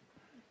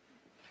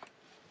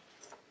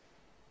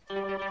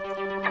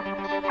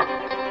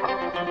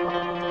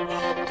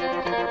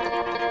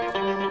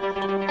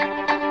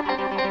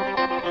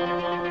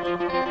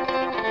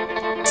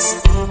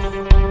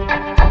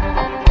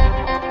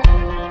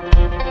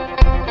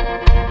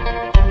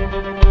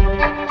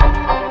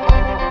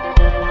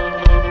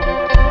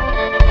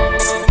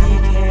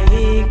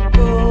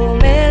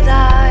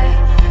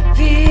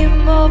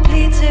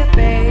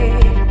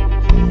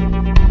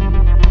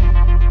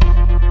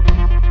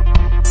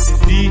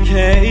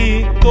 Kan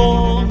ikke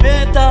gå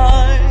med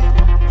dig,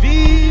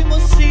 vi må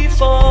sige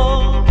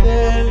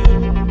farvel.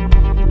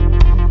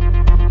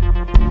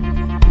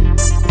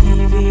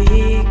 Vi vil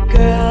ikke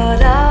gøre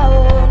dig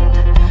ondt,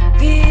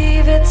 vi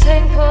vil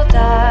tænke på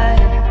dig.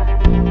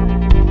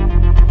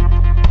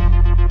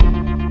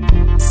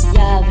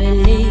 Jeg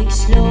vil ikke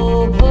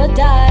slå på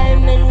dig,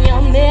 men jeg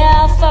er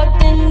mere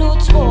fucked end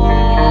du tror.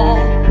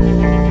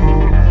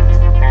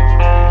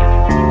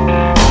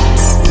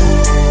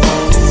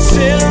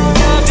 Selvom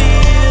jeg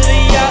ved,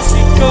 at jeg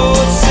skal gå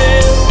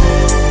selv,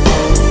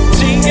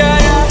 tænker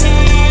jeg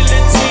hele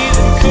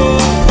tiden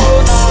kun på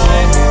dig.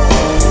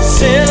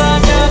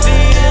 Selvom jeg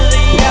ved, at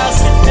jeg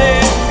skal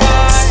den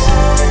vej,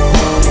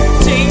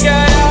 tænker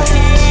jeg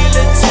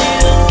hele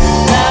tiden.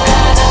 La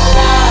la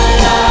la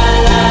la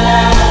la la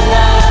la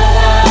la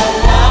la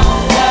la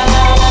la la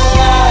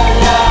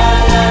la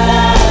la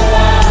la.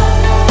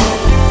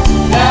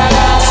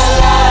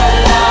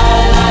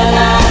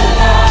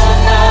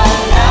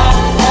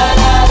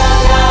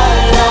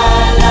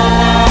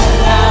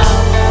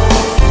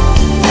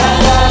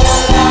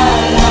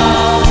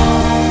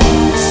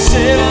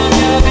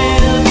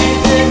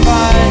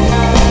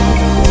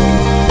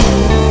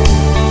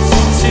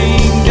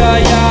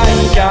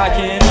 Jeg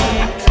kan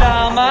ikke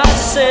klare mig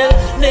selv,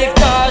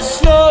 nægter at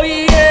slå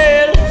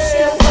ihjel. Du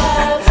skal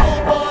bare tro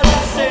på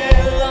dig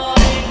selv og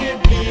ikke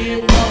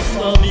blive os,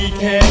 for vi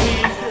kan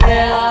ikke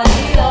Lære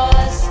i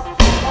os,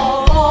 og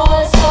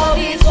vores får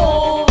vi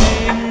tro.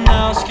 en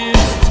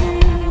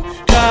afskedstid,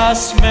 der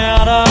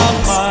smerter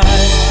mig.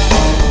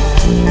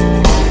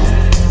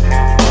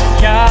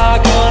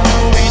 Jeg går nu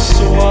i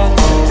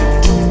sort.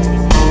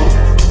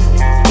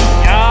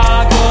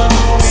 Jeg går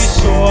nu i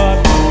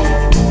sort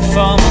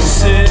for mig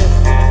selv.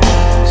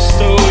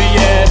 Stå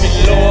jævlig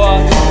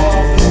lort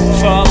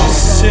for mig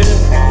selv.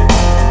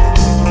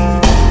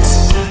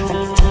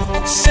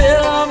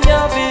 Selvom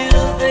jeg ved,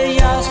 at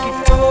jeg skal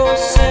gå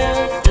selv,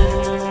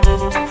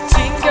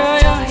 tænker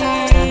jeg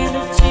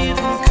hele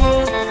tiden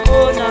kun på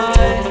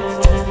dig.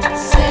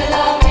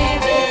 Selvom vi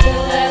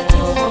ved, at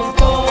du må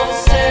gå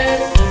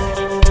selv,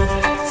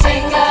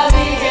 tænker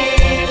vi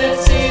hele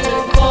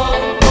tiden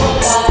kun på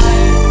dig.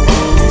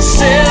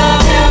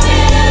 Selvom jeg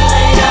ved,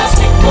 at jeg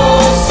skal gå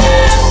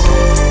selv,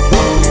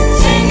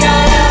 Tænker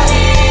jeg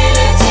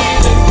hele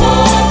tiden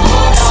kun på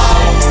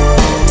dig.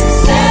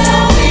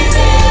 Selvom vi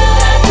ved,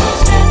 at du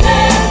skal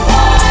den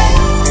vej,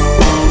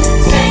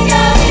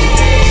 tænker vi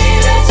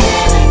hele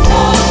tiden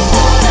kun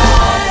på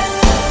dig.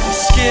 hvad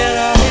sker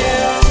der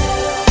her?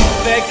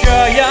 Hvad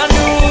gør jeg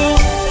nu?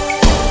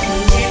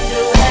 Vil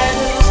du have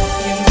nu,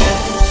 men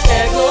du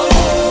skal gå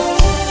nu.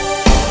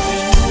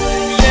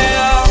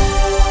 Ja,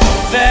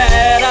 hvad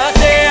er der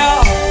der?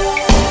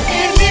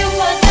 Et liv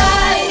for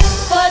dig,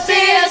 for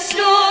det er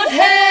slut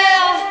her.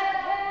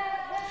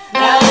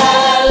 La la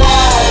la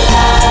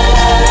la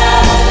la la la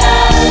la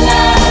la la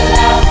la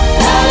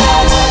la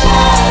la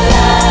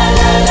la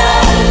la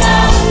la la.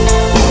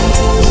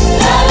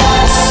 La la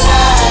la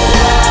la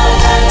la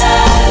la la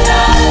la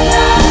la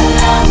la.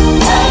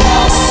 La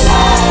la la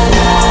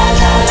la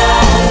la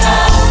la la.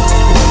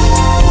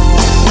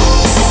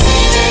 Vi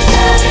vil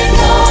gerne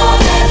gå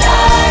med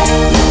dig,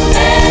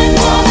 men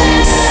må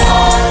vende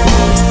om.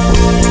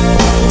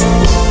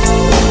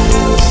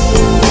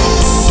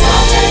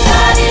 Junglen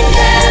er dit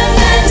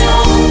hjemme nu,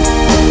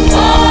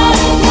 hvor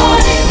du går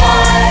din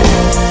vej.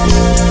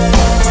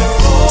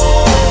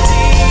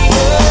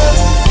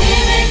 Vi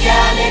vil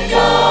gerne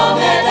gå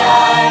med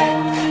dig,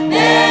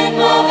 men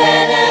må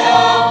vende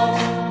om.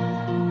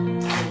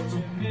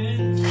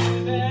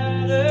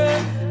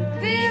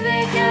 Vi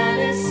vil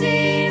gerne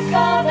sige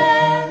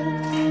farvel,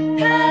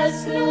 pas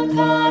nu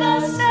på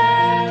dig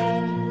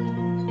selv.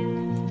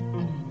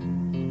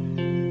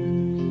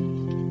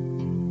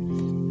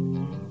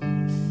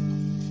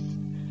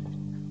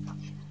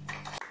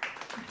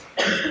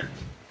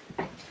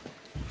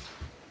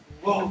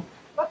 Wow.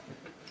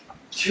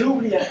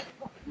 Julia.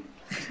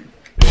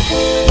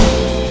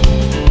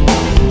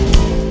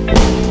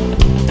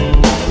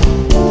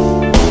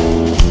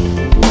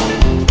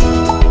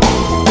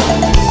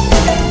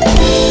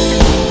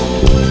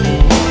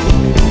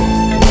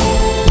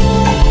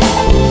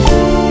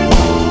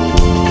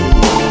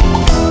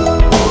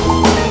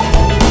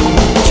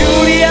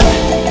 Julia,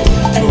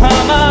 du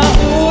har mig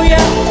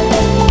uja,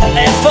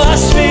 jeg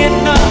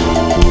forsvinder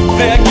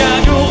hver gang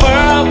du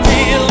rører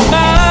ved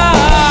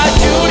mig.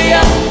 Julia.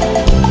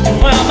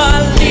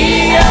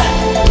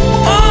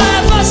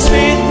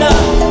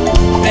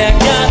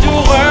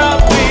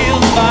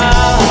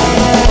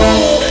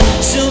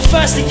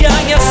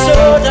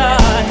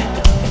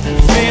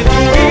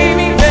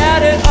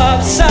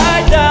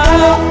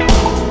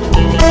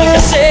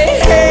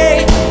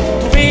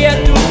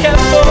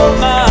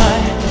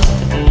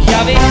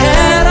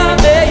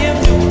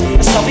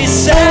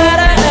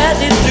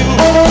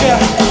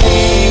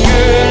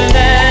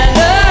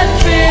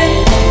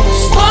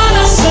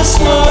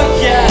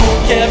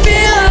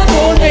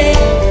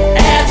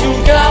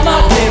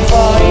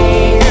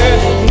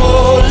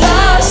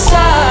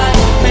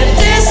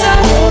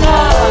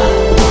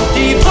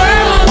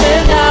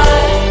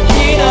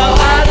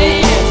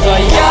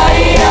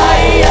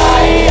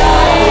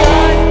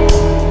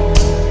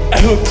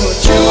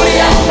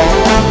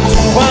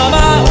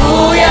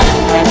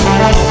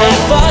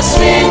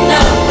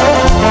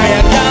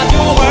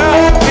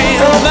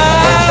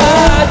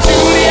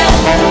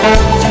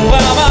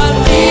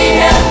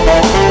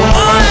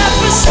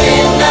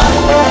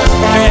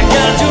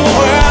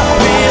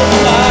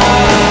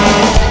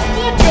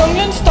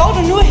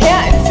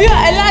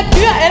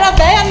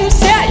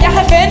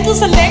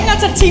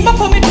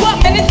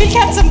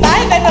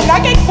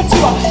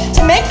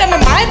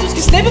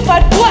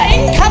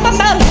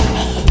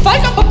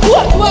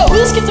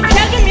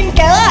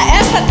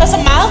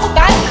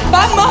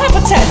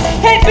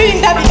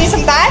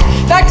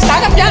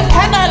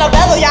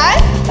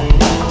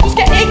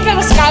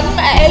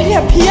 de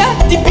her piger.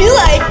 De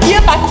bider ikke, de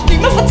har bare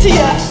kostymer for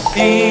tiger.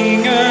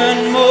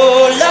 Ingen